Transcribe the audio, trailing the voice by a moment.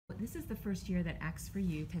this is the first year that Acts for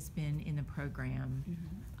Youth has been in the program,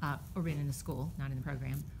 or been in the school, not in the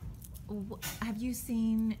program. Have you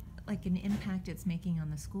seen like an impact it's making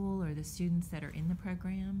on the school or the students that are in the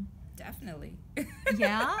program? Definitely.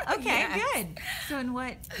 Yeah? Okay, Yes. good. So in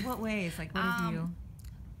what ways? Like what have you?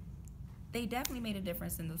 They definitely made a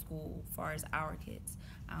difference in the school as far as our kids.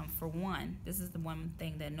 For one, this is the one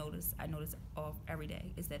thing that I notice every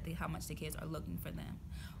day is that how much the kids are looking for them.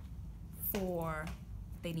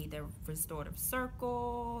 They need their restorative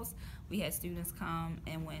circles. We had students come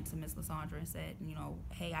and went to Miss Lysandra and said,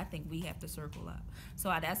 hey, I think we have to circle up.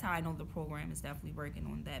 So that's how I know the program is definitely working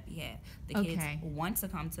on that behalf. The kids want to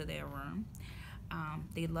come to their room.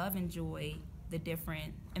 They enjoy the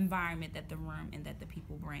different environment that the room and that the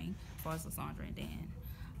people bring for us, Lysandra and Dan.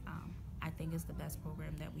 I think it's the best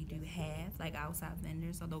program that we do have, like outside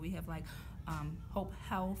vendors, although we have like Hope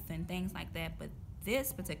Health and things like that, but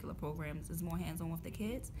this particular program is more hands-on with the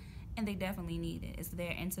kids, and they definitely need it. It's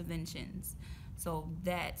their interventions. So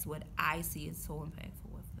that's what I see is so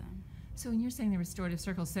impactful with them. So when you're saying the restorative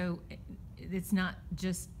circle, so it's not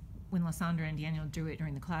just when Lysandra and Daniel do it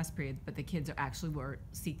during the class period, but the kids are actually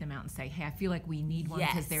seek them out and say, hey, I feel like we need one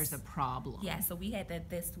because there's a problem. Yeah, so we had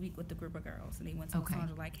that this week with the group of girls, and they went to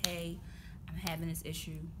Lysandra like, hey, I'm having this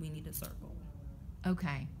issue, we need a circle.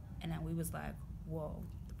 Okay. And then we was like, whoa,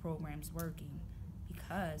 the program's working.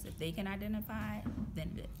 Because if they can identify it,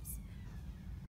 then it is.